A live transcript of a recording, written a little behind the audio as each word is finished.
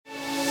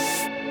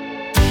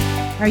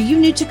Are you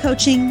new to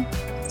coaching?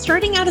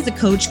 Starting out as a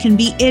coach can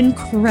be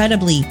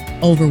incredibly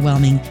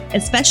overwhelming,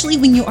 especially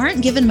when you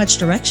aren't given much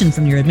direction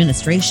from your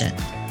administration.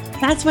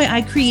 That's why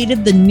I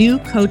created the New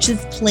Coaches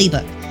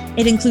Playbook.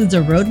 It includes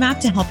a roadmap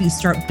to help you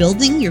start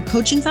building your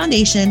coaching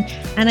foundation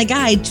and a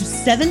guide to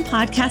 7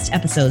 podcast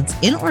episodes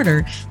in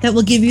order that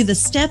will give you the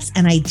steps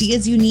and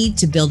ideas you need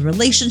to build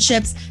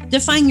relationships,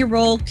 define your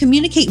role,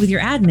 communicate with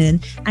your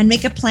admin, and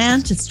make a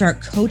plan to start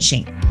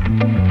coaching.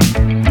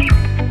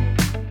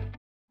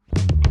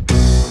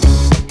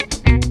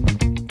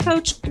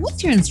 Coach,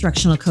 what's your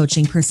instructional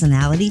coaching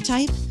personality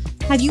type?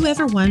 Have you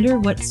ever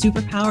wondered what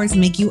superpowers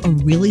make you a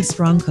really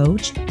strong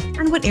coach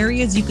and what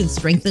areas you can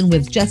strengthen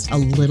with just a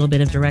little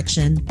bit of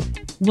direction?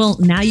 Well,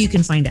 now you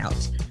can find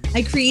out.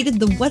 I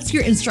created the What's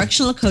Your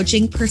Instructional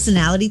Coaching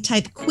Personality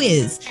Type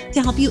quiz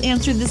to help you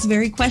answer this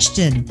very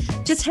question.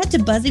 Just head to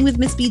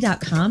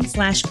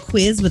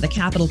buzzingwithmissb.com/quiz with a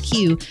capital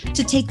Q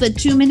to take the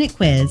 2-minute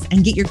quiz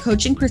and get your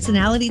coaching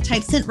personality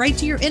type sent right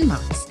to your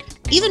inbox.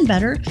 Even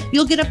better,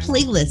 you'll get a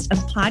playlist of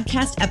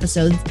podcast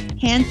episodes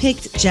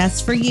handpicked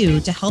just for you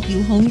to help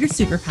you hone your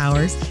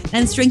superpowers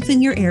and strengthen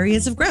your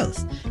areas of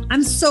growth.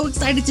 I'm so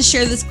excited to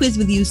share this quiz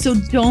with you, so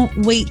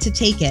don't wait to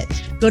take it.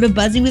 Go to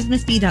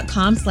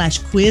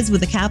buzzingwithmissb.com/quiz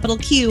with a capital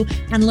Q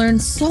and learn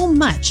so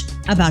much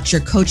about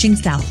your coaching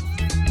style.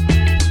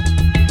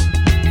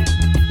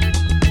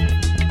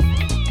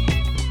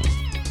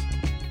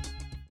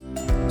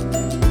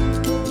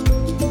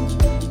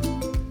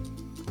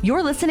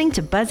 You're listening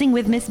to Buzzing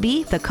with Miss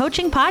B, the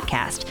coaching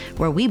podcast,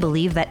 where we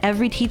believe that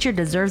every teacher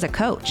deserves a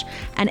coach,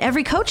 and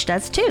every coach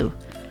does too.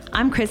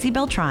 I'm Chrissy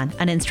Beltran,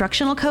 an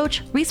instructional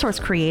coach, resource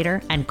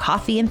creator, and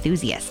coffee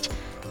enthusiast.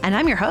 And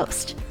I'm your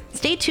host.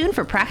 Stay tuned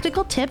for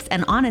practical tips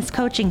and honest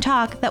coaching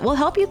talk that will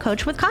help you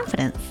coach with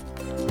confidence.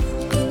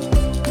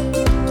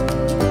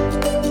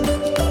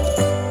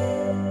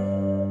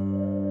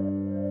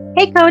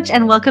 Hey, Coach,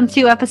 and welcome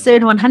to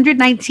episode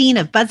 119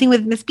 of Buzzing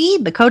with Miss B,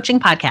 the coaching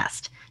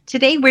podcast.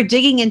 Today, we're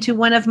digging into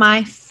one of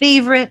my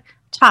favorite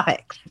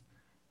topics.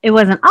 It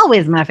wasn't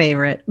always my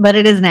favorite, but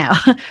it is now.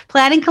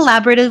 Planning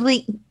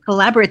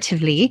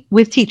collaboratively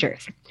with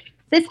teachers.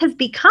 This has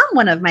become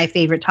one of my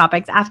favorite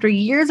topics after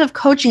years of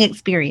coaching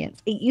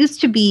experience. It used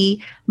to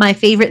be my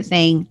favorite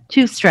thing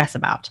to stress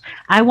about.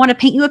 I want to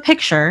paint you a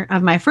picture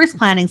of my first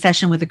planning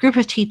session with a group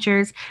of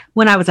teachers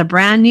when I was a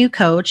brand new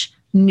coach,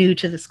 new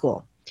to the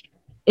school.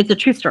 It's a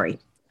true story.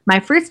 My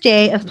first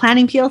day of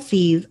planning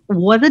PLCs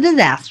was a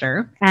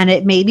disaster, and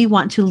it made me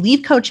want to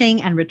leave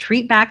coaching and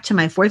retreat back to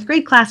my 4th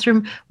grade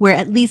classroom where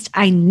at least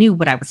I knew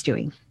what I was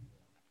doing.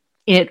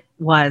 It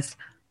was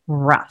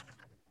rough.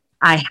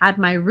 I had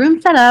my room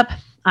set up.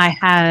 I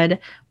had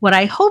what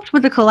I hoped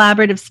was a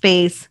collaborative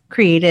space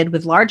created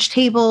with large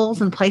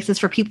tables and places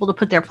for people to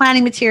put their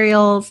planning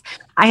materials.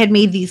 I had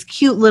made these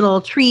cute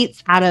little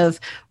treats out of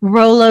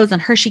Rolos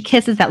and Hershey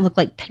Kisses that look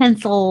like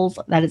pencils.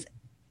 That is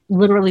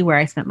literally where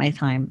I spent my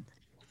time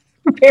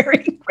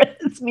preparing for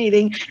this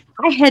meeting.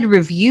 I had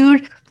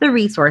reviewed the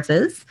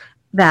resources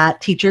that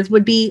teachers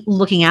would be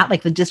looking at,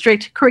 like the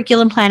district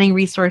curriculum planning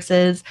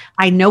resources.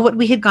 I know what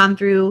we had gone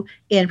through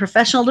in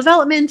professional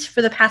development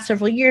for the past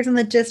several years in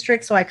the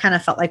district, so I kind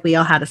of felt like we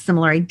all had a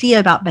similar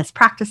idea about best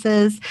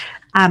practices.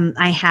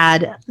 I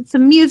had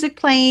some music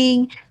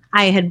playing.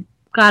 I had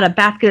got a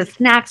basket of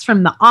snacks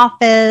from the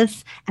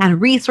office,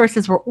 and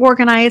resources were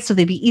organized so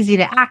they'd be easy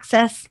to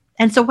access.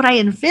 And so what I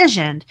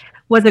envisioned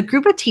was a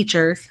group of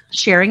teachers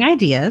sharing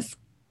ideas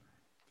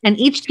and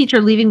each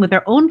teacher leaving with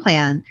their own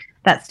plan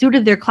that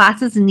suited their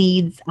class's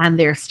needs and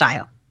their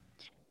style.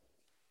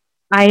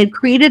 I had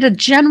created a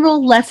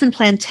general lesson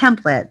plan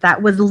template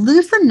that was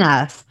loose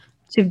enough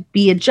to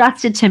be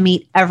adjusted to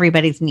meet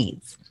everybody's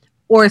needs.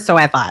 Or so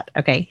I thought,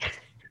 okay.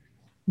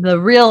 The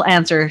real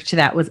answer to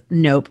that was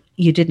nope,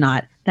 you did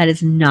not. That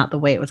is not the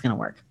way it was going to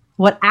work.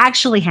 What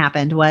actually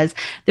happened was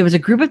there was a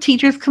group of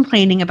teachers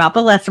complaining about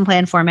the lesson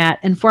plan format,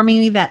 informing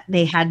me that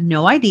they had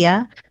no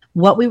idea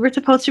what we were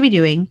supposed to be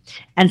doing,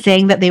 and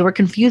saying that they were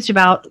confused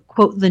about,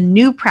 quote, the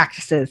new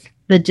practices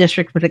the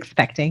district was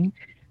expecting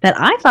that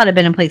I thought had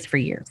been in place for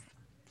years.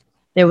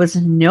 There was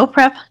no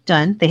prep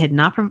done. They had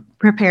not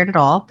prepared at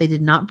all. They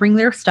did not bring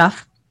their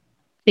stuff.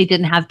 They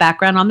didn't have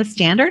background on the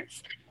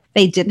standards.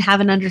 They didn't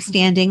have an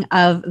understanding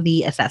of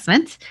the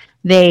assessment.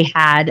 They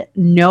had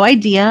no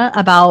idea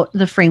about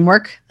the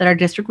framework that our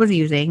district was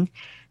using.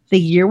 The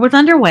year was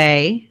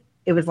underway.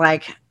 It was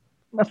like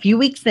a few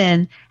weeks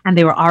in, and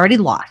they were already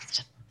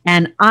lost.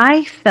 And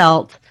I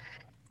felt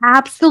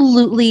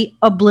absolutely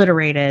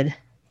obliterated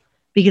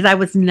because I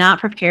was not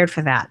prepared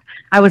for that.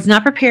 I was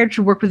not prepared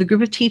to work with a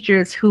group of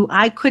teachers who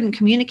I couldn't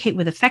communicate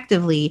with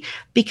effectively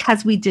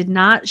because we did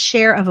not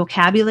share a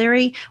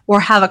vocabulary or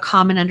have a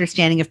common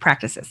understanding of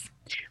practices.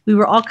 We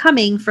were all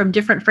coming from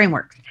different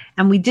frameworks,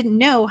 and we didn't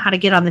know how to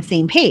get on the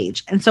same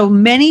page. And so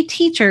many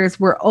teachers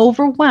were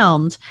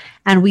overwhelmed,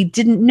 and we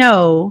didn't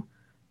know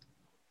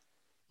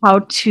how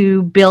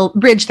to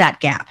bridge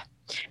that gap.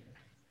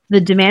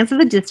 The demands of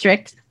the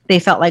district, they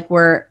felt like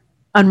were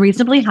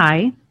unreasonably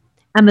high,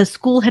 and the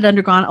school had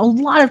undergone a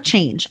lot of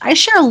change. I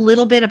share a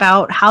little bit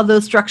about how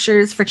those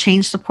structures for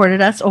change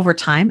supported us over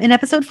time in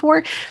episode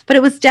 4, but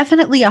it was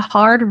definitely a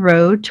hard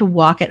road to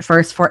walk at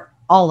first for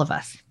all of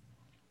us.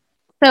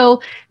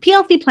 So,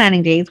 PLC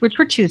planning days, which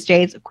were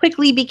Tuesdays,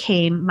 quickly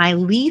became my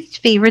least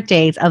favorite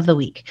days of the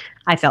week.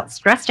 I felt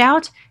stressed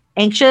out,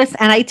 anxious,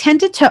 and I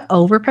tended to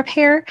over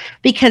prepare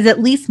because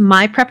at least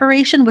my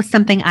preparation was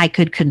something I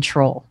could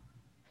control.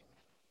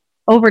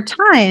 Over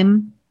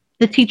time,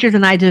 the teachers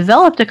and I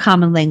developed a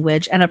common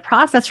language and a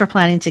process for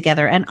planning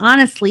together. And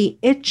honestly,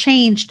 it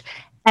changed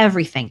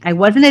everything. I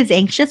wasn't as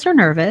anxious or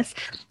nervous.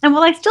 And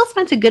while I still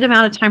spent a good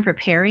amount of time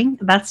preparing,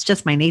 that's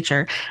just my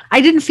nature,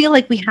 I didn't feel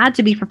like we had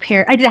to be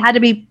prepared. Had to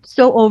be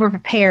so over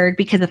prepared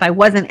because if I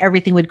wasn't,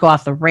 everything would go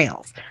off the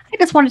rails. I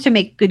just wanted to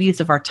make good use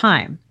of our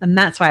time. And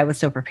that's why I was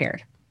so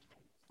prepared.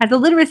 As a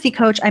literacy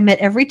coach, I met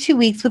every 2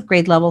 weeks with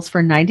grade levels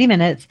for 90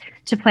 minutes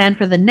to plan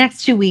for the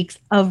next 2 weeks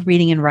of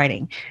reading and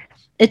writing.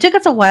 It took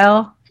us a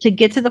while to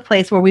get to the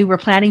place where we were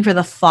planning for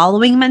the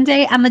following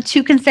Monday and the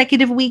 2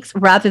 consecutive weeks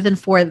rather than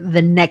for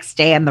the next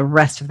day and the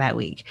rest of that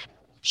week.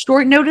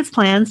 Short notice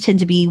plans tend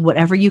to be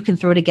whatever you can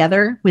throw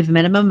together with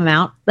minimum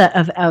amount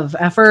of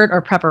effort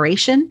or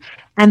preparation.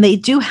 And they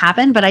do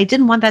happen, but I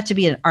didn't want that to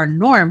be our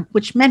norm,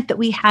 which meant that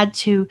we had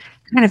to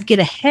kind of get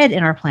ahead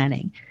in our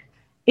planning.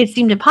 It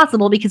seemed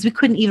impossible because we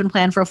couldn't even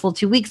plan for a full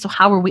 2 weeks. So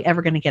how were we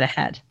ever going to get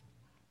ahead?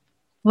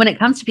 When it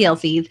comes to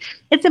PLCs,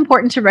 it's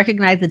important to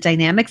recognize the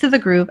dynamics of the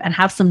group and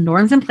have some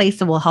norms in place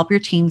that will help your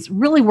teams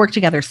really work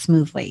together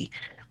smoothly.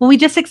 When we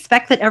just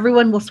expect that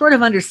everyone will sort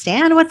of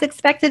understand what's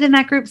expected in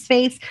that group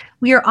space,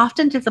 we are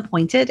often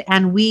disappointed,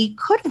 and we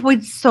could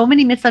avoid so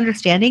many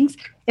misunderstandings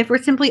if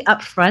we're simply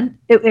upfront,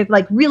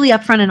 really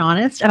upfront and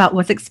honest about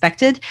what's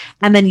expected,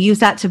 and then use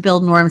that to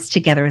build norms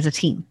together as a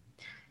team.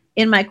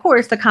 In my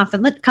course, The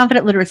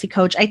Confident Literacy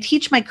Coach, I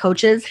teach my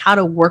coaches how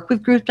to work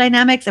with group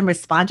dynamics and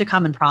respond to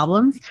common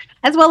problems,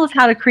 as well as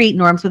how to create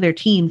norms with their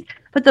teams.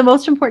 But the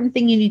most important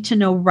thing you need to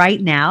know right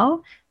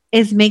now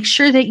is make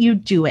sure that you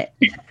do it.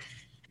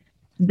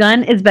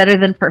 Done is better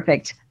than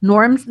perfect.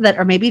 Norms that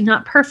are maybe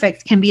not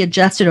perfect can be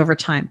adjusted over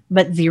time,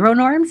 but zero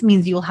norms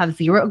means you will have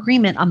zero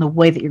agreement on the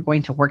way that you're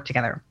going to work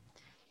together.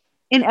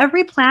 In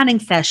every planning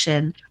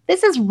session,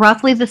 this is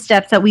roughly the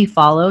steps that we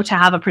follow to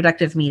have a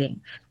productive meeting.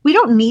 We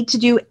don't need to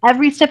do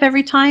every step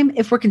every time.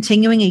 If we're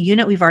continuing a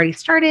unit we've already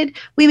started,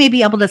 we may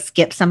be able to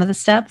skip some of the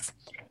steps.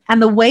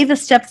 And the way the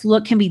steps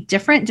look can be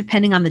different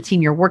depending on the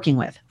team you're working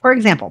with. For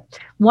example,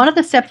 one of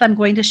the steps I'm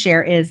going to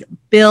share is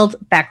build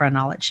background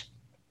knowledge.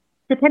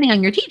 Depending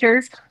on your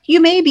teachers, you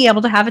may be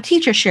able to have a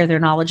teacher share their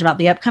knowledge about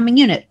the upcoming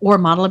unit or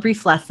model a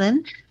brief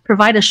lesson,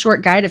 provide a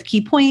short guide of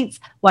key points,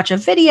 watch a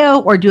video,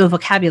 or do a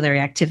vocabulary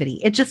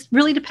activity. It just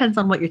really depends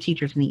on what your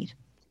teachers need.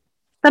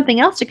 Something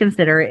else to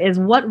consider is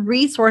what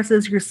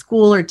resources your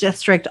school or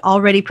district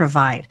already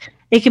provide.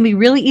 It can be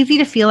really easy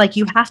to feel like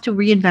you have to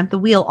reinvent the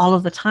wheel all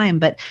of the time,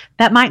 but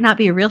that might not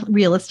be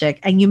realistic.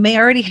 And you may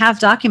already have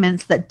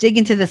documents that dig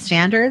into the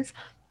standards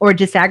or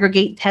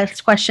disaggregate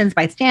test questions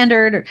by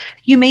standard, or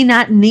you may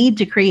not need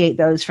to create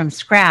those from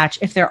scratch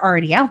if they're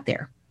already out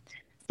there.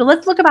 So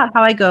let's look at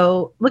how I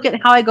go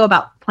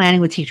about planning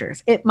with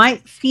teachers. It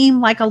might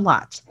seem like a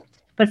lot,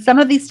 but some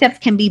of these steps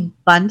can be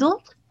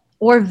bundled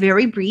or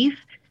very brief,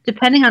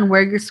 depending on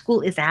where your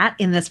school is at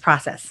in this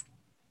process.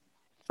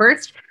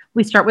 First,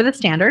 we start with the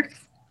standards.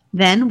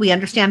 Then we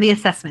understand the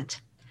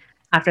assessment.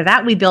 After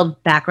that, we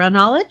build background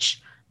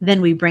knowledge.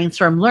 Then we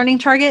brainstorm learning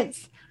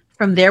targets.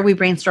 From there, we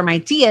brainstorm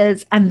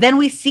ideas, and then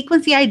we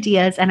sequence the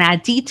ideas and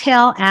add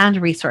detail and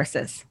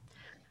resources.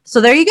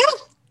 So there you go.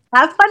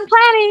 Have fun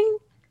planning.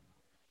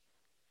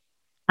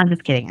 I'm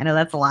just kidding. I know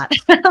that's a lot.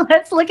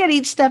 Let's look at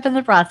each step in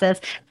the process.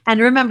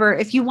 And remember,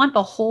 if you want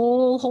the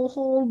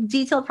whole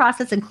detailed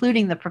process,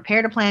 including the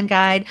Prepare to Plan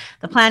guide,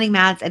 the planning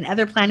mats, and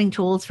other planning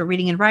tools for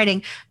reading and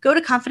writing, go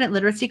to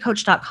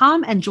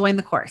confidentliteracycoach.com and join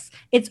the course.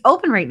 It's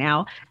open right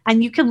now,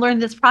 and you can learn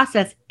this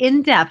process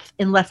in depth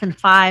in lesson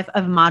 5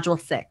 of module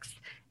 6.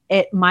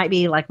 It might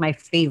be like my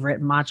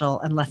favorite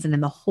module and lesson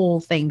in the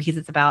whole thing because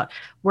it's about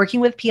working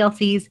with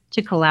PLCs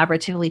to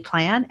collaboratively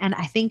plan. And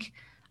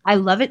I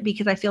love it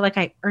because I feel like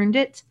I earned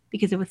it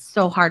because it was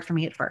so hard for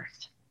me at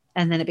first.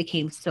 And then it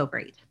became so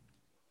great.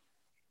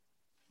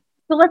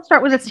 So let's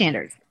start with the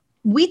standards.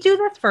 We do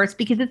this first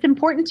because it's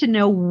important to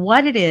know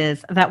what it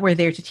is that we're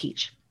there to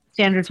teach.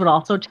 Standards would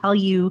also tell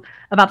you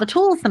about the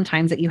tools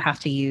sometimes that you have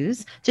to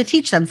use to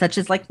teach them, such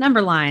as like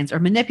number lines or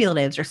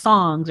manipulatives or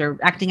songs or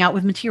acting out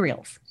with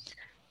materials.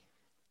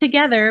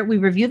 Together, we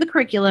review the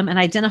curriculum and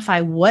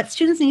identify what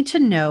students need to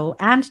know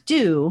and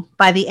do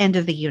by the end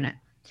of the unit.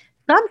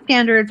 Some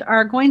standards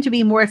are going to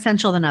be more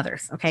essential than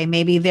others, okay?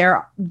 Maybe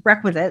they're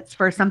requisites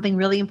for something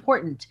really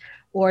important,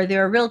 or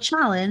they're a real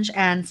challenge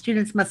and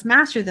students must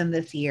master them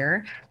this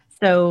year,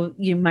 so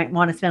you might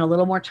want to spend a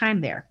little more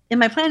time there. In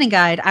my planning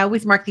guide, I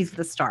always mark these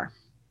with a star.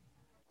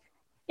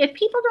 If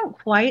people don't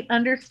quite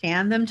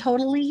understand them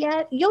totally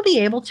yet, you'll be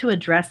able to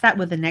address that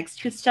with the next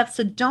 2 steps,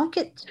 so don't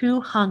get too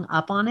hung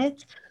up on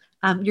it.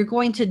 You're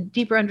going to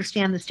deeper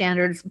understand the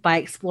standards by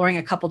exploring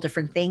a couple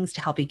different things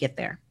to help you get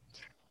there.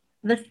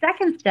 The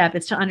second step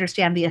is to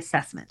understand the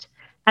assessment.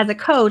 As a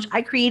coach,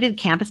 I created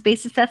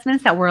campus-based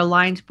assessments that were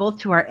aligned both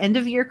to our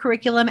end-of-year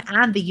curriculum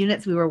and the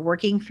units we were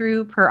working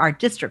through per our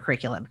district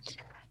curriculum.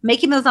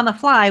 Making those on the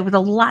fly was a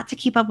lot to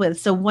keep up with.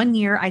 So one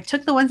year I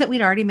took the ones that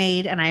we'd already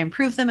made and I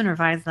improved them and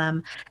revised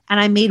them. And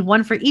I made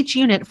one for each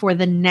unit for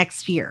the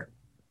next year.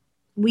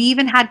 We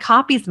even had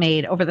copies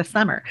made over the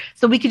summer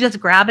so we could just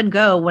grab and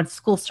go when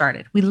school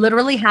started. We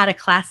literally had a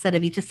class set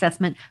of each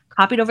assessment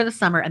copied over the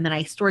summer, and then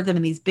I stored them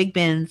in these big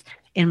bins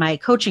in my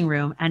coaching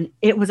room, and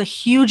it was a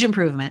huge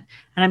improvement.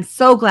 And I'm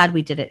so glad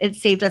we did it. It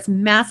saved us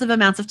massive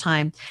amounts of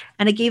time,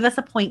 and it gave us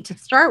a point to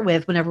start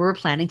with whenever we're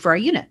planning for our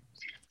unit.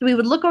 So we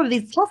would look over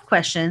these test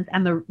questions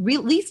and the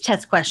release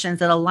test questions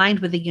that aligned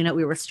with the unit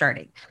we were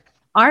starting.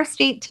 Our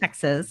state,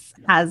 Texas,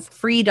 has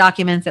free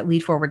documents at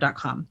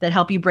leadforward.com that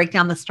help you break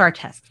down the STAR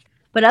tests.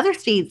 But other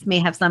states may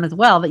have some as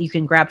well that you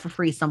can grab for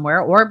free somewhere,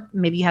 or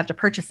maybe you have to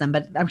purchase them,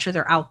 but I'm sure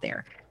they're out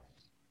there.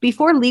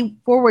 Before Lead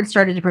Forward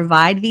started to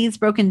provide these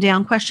broken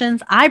down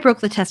questions, I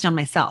broke the test down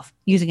myself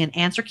using an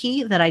answer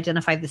key that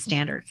identified the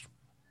standards.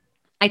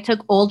 I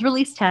took old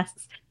release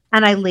tests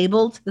and I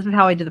labeled, this is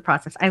how I did the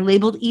process. I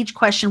labeled each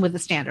question with the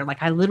standard.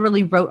 Like I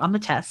literally wrote on the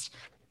test,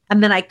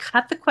 and then I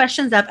cut the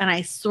questions up and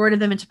I sorted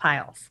them into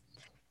piles.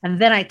 And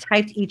then I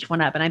typed each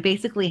one up, and I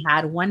basically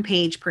had 1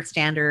 page per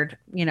standard,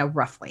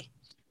 roughly.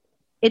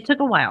 It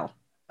took a while.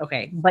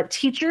 Okay. But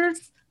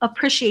teachers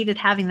appreciated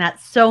having that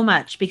so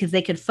much because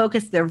they could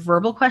focus their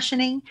verbal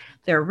questioning,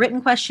 their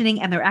written questioning,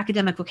 and their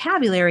academic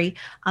vocabulary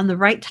on the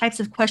right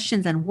types of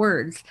questions and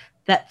words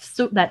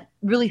that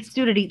really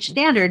suited each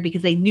standard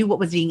because they knew what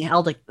was being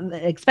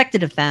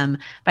expected of them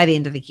by the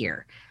end of the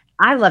year.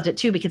 I loved it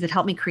too because it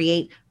helped me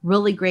create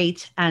really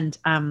great and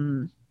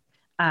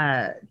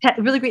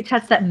really great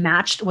tests that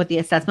matched what the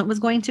assessment was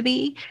going to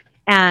be.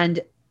 And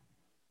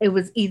it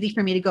was easy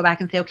for me to go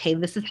back and say, okay,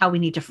 this is how we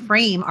need to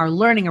frame our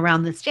learning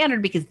around this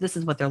standard because this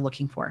is what they're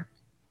looking for.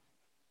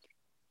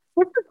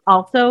 This is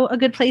also a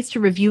good place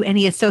to review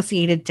any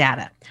associated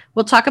data.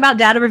 We'll talk about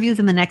data reviews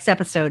in the next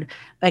episode,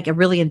 like a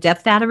really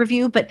in-depth data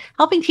review, but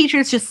helping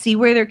teachers just see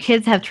where their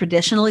kids have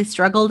traditionally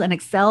struggled and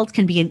excelled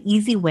can be an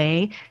easy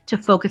way to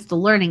focus the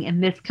learning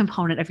in this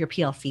component of your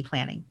PLC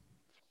planning.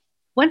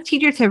 Once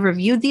teachers have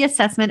reviewed the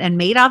assessment and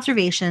made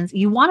observations,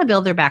 you want to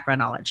build their background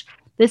knowledge.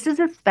 This is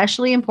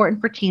especially important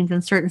for teens in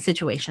certain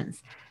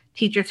situations.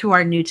 Teachers who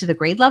are new to the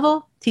grade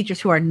level, teachers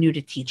who are new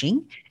to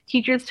teaching,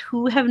 teachers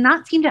who have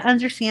not seemed to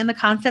understand the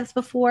concepts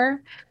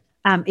before,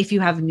 if you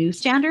have new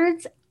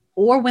standards,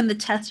 or when the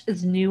test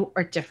is new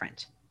or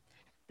different.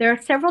 There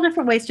are several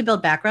different ways to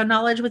build background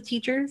knowledge with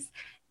teachers,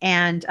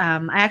 and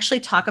I actually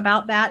talk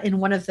about that in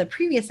one of the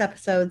previous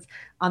episodes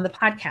on the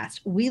podcast.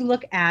 We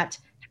look at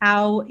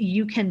how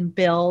you can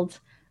build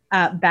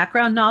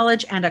background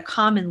knowledge and a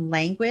common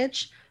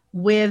language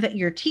with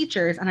your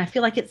teachers. And I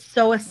feel like it's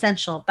so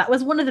essential. That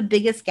was one of the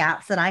biggest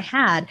gaps that I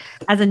had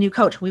as a new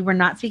coach. We were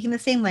not speaking the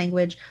same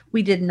language.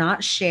 We did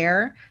not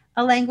share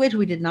a language.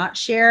 We did not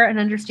share an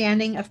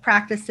understanding of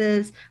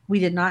practices. We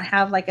did not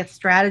have like a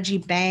strategy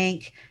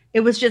bank.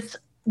 It was just,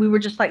 we were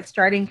just like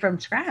starting from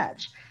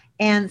scratch.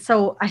 And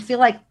so I feel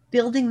like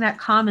building that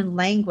common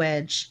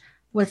language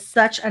was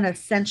such an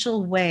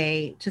essential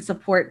way to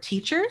support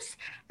teachers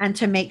and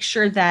to make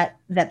sure that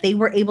they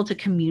were able to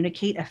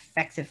communicate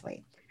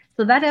effectively.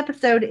 So that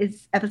episode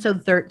is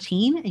episode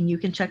 13, and you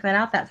can check that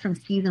out. That's from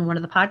season 1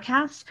 of the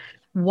podcast,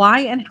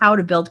 why and how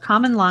to build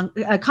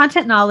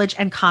content knowledge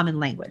and common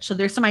language. So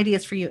there's some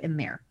ideas for you in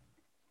there.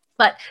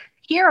 But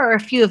here are a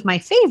few of my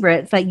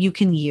favorites that you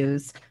can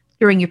use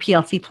during your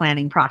PLC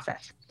planning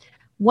process.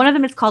 One of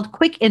them is called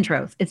quick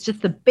intros. It's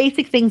just the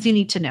basic things you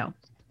need to know.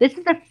 This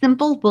is a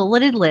simple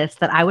bulleted list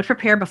that I would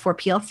prepare before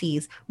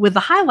PLCs with the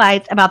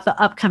highlights about the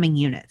upcoming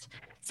unit.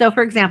 So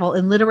for example,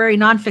 in literary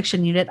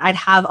nonfiction unit, I'd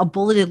have a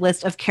bulleted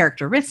list of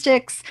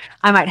characteristics.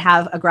 I might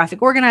have a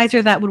graphic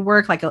organizer that would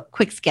work, like a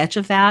quick sketch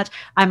of that.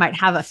 I might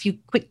have a few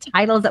quick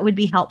titles that would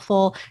be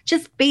helpful.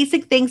 Just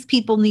basic things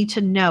people need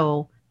to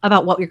know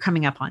about what you're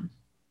coming up on.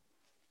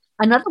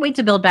 Another way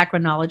to build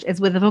background knowledge is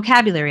with a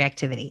vocabulary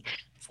activity.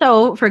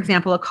 So, for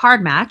example, a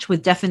card match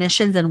with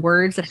definitions and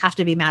words that have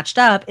to be matched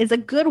up is a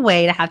good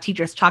way to have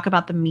teachers talk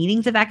about the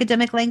meanings of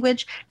academic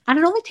language, and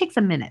it only takes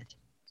a minute.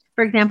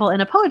 For example,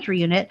 in a poetry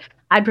unit,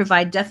 I'd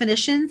provide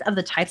definitions of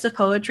the types of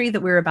poetry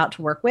that we're about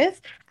to work with,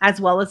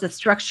 as well as the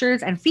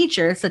structures and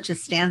features such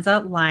as stanza,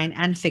 line,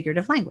 and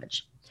figurative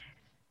language.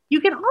 You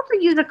can also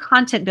use a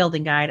content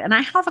building guide, and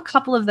I have a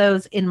couple of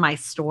those in my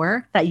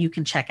store that you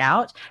can check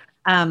out.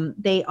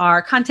 They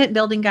are content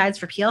building guides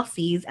for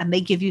PLCs, and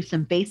they give you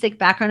some basic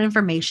background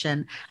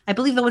information. I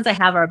believe the ones I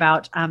have are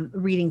about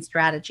reading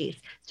strategies.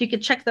 So you can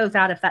check those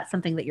out if that's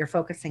something that you're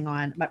focusing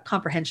on, about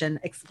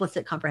comprehension,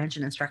 explicit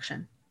comprehension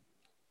instruction.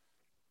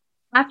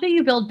 After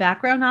you build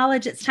background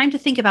knowledge, it's time to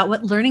think about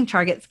what learning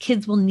targets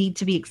kids will need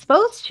to be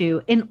exposed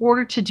to in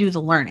order to do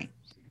the learning.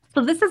 So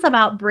this is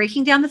about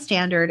breaking down the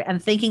standard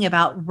and thinking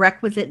about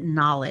requisite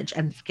knowledge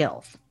and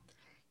skills.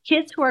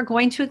 Kids who are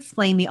going to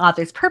explain the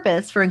author's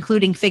purpose for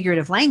including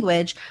figurative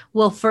language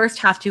will first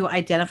have to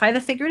identify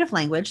the figurative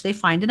language they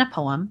find in a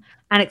poem,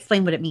 and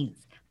explain what it means.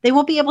 They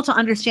won't be able to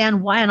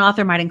understand why an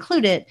author might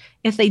include it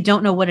if they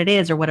don't know what it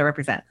is or what it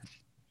represents.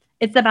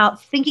 It's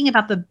about thinking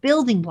about the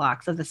building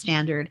blocks of the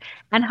standard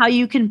and how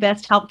you can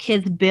best help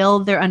kids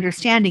build their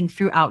understanding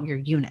throughout your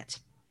unit.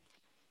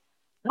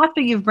 After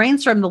you've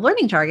brainstormed the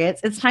learning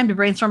targets, it's time to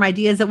brainstorm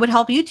ideas that would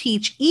help you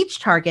teach each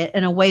target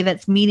in a way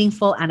that's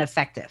meaningful and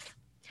effective.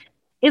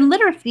 In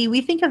literacy,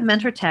 we think of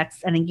mentor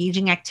texts and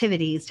engaging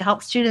activities to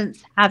help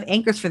students have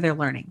anchors for their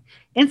learning.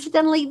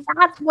 Incidentally,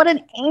 that's what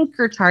an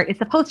anchor chart is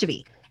supposed to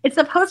be. It's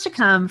supposed to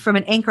come from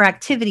an anchor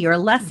activity or a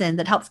lesson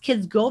that helps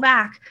kids go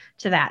back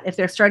to that if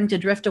they're starting to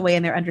drift away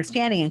in their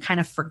understanding and kind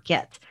of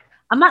forget.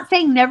 I'm not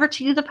saying never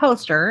to use a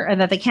poster and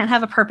that they can't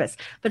have a purpose,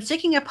 but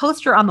sticking a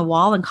poster on the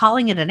wall and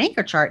calling it an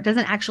anchor chart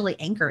doesn't actually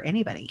anchor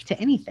anybody to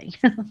anything.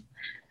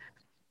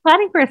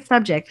 Planning for a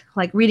subject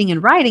like reading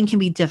and writing can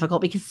be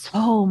difficult because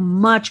so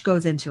much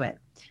goes into it.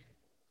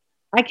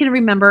 I can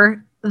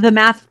remember the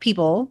math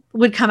people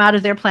would come out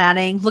of their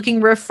planning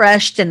looking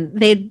refreshed, and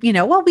they'd, we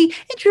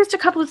introduced a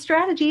couple of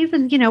strategies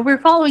and, we're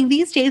following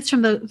these days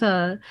from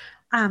the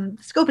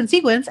scope and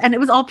sequence, and it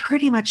was all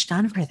pretty much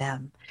done for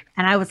them.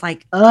 And I was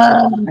like,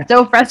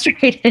 so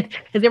frustrated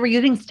because they were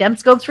using STEM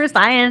scopes for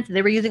science. And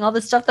they were using all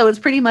this stuff that was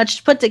pretty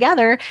much put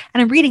together.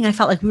 And in reading, I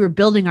felt like we were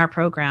building our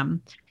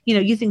program,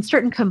 using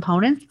certain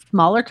components,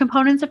 smaller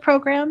components of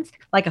programs,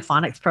 like a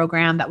phonics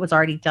program that was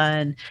already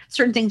done.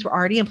 Certain things were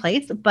already in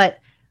place, but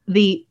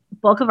the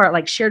bulk of our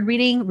like shared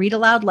reading, read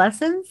aloud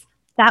lessons,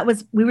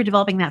 we were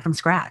developing that from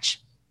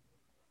scratch.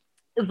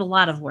 It was a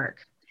lot of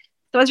work.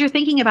 So as you're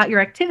thinking about your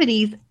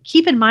activities,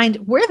 keep in mind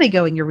where they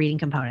go in your reading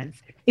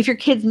components. If your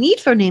kids need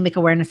phonemic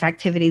awareness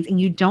activities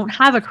and you don't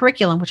have a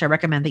curriculum, which I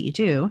recommend that you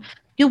do,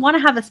 you'll want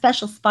to have a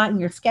special spot in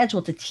your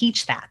schedule to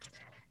teach that.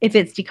 If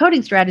it's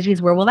decoding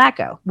strategies, where will that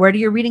go? Where do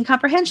your reading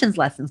comprehensions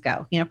lessons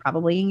go?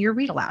 Probably in your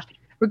read aloud.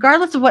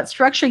 Regardless of what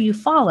structure you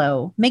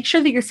follow, make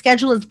sure that your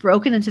schedule is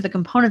broken into the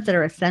components that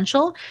are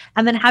essential,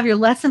 and then have your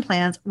lesson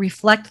plans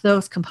reflect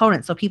those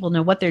components so people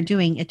know what they're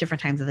doing at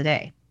different times of the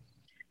day.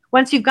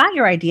 Once you've got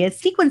your ideas,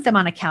 sequence them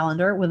on a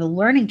calendar with a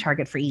learning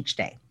target for each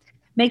day.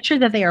 Make sure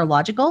that they are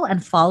logical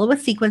and follow a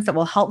sequence that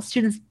will help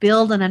students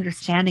build an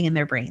understanding in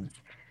their brains.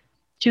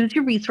 Choose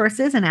your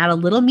resources and add a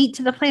little meat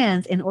to the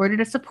plans in order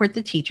to support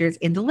the teachers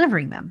in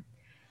delivering them.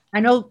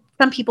 I know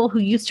some people who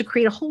used to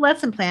create a whole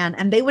lesson plan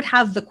and they would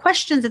have the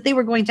questions that they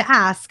were going to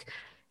ask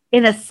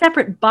in a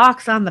separate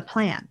box on the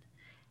plan.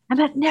 And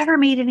that never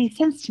made any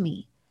sense to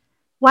me.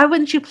 Why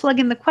wouldn't you plug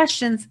in the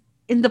questions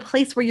in the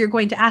place where you're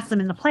going to ask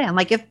them in the plan?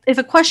 Like if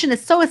a question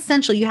is so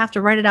essential, you have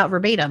to write it out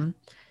verbatim.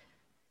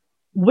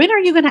 When are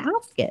you going to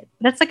ask it?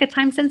 That's like a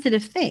time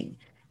sensitive thing.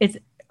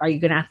 Are you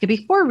going to ask it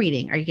before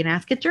reading? Are you going to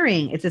ask it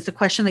during? Is this a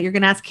question that you're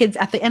going to ask kids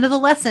at the end of the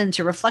lesson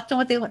to reflect on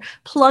what they learned?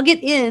 Plug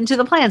it into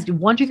the plans. Do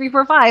 1, 2, 3,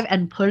 4, 5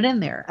 and put it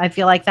in there. I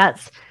feel like that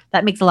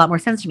makes a lot more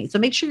sense to me. So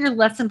make sure your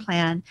lesson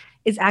plan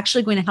is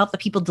actually going to help the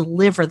people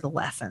deliver the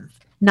lessons,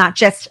 not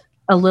just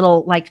a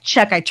little like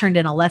check, I turned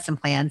in a lesson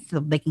plan so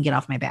they can get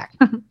off my back.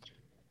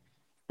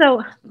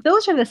 So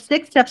those are the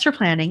 6 steps for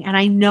planning. And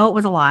I know it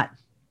was a lot.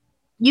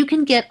 You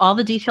can get all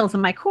the details in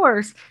my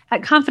course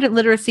at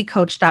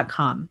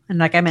confidentliteracycoach.com. And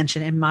like I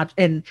mentioned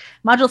in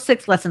module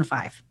 6, lesson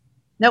 5.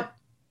 Nope.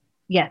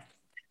 Yes.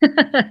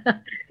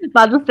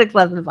 Module 6,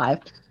 lesson 5.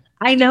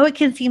 I know it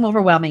can seem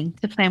overwhelming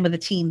to plan with a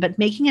team, but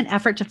making an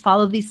effort to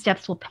follow these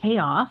steps will pay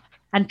off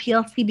and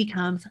PLC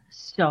becomes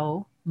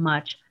so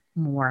much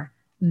more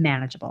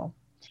manageable.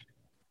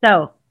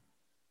 So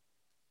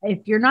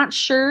if you're not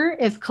sure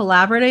if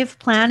collaborative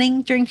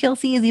planning during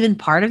PLC is even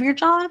part of your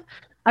job,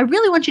 I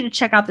really want you to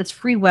check out this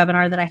free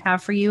webinar that I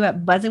have for you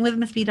at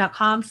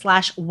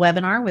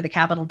buzzingwithmsb.com/webinar with a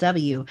capital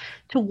W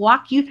to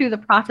walk you through the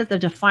process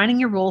of defining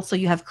your role so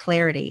you have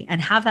clarity and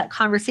have that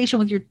conversation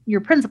with your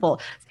principal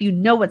so you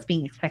know what's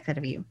being expected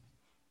of you.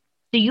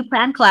 Do you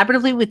plan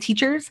collaboratively with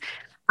teachers?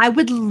 I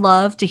would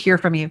love to hear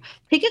from you.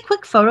 Take a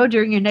quick photo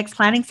during your next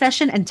planning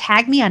session and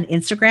tag me on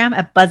Instagram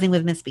at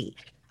buzzingwithmsb.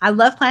 I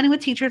love planning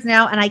with teachers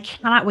now, and I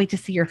cannot wait to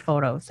see your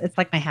photos. It's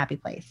like my happy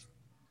place.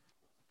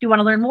 Do you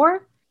want to learn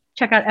more?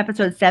 Check out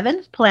episode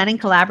 7, Planning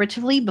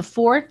Collaboratively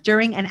Before,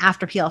 During, and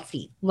After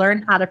PLC.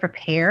 Learn how to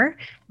prepare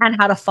and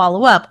how to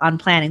follow up on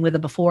planning with the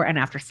before and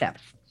after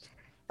steps.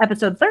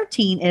 Episode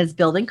 13 is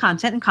Building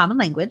Content in Common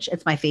Language.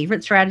 It's my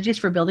favorite strategies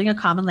for building a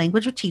common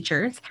language with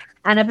teachers.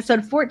 And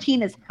episode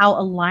 14 is How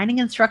Aligning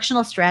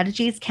Instructional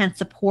Strategies Can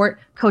Support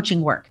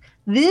Coaching Work.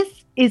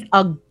 This is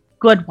a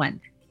good one.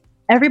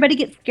 Everybody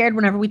gets scared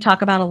whenever we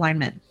talk about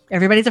alignment.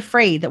 Everybody's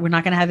afraid that we're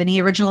not going to have any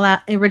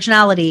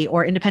originality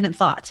or independent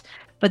thought.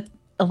 But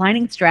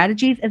aligning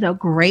strategies is a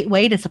great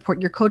way to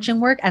support your coaching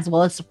work as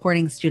well as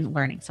supporting student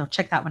learning. So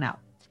check that one out.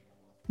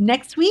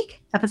 Next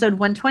week, episode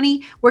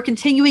 120, we're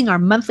continuing our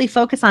monthly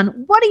focus on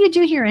what do you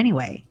do here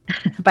anyway?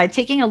 By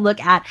taking a look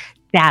at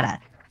data.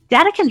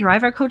 Data can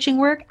drive our coaching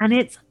work, and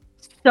it's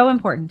so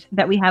important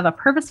that we have a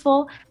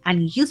purposeful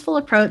and useful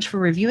approach for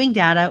reviewing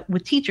data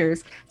with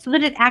teachers so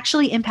that it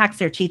actually impacts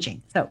their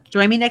teaching. So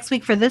join me next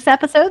week for this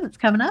episode that's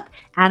coming up.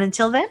 And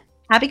until then,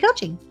 happy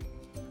coaching.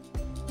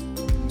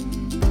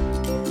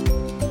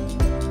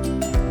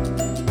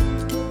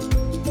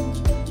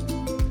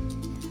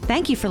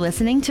 Thank you for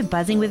listening to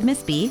Buzzing with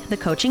Miss B, the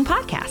coaching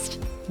podcast.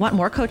 Want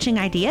more coaching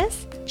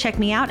ideas? Check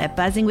me out at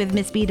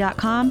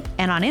buzzingwithmissb.com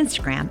and on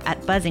Instagram at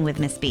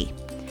buzzingwithmissb.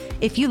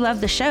 If you love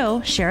the show,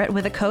 share it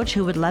with a coach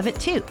who would love it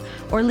too,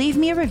 or leave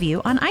me a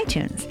review on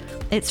iTunes.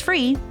 It's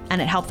free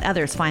and it helps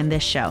others find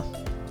this show.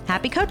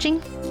 Happy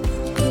coaching!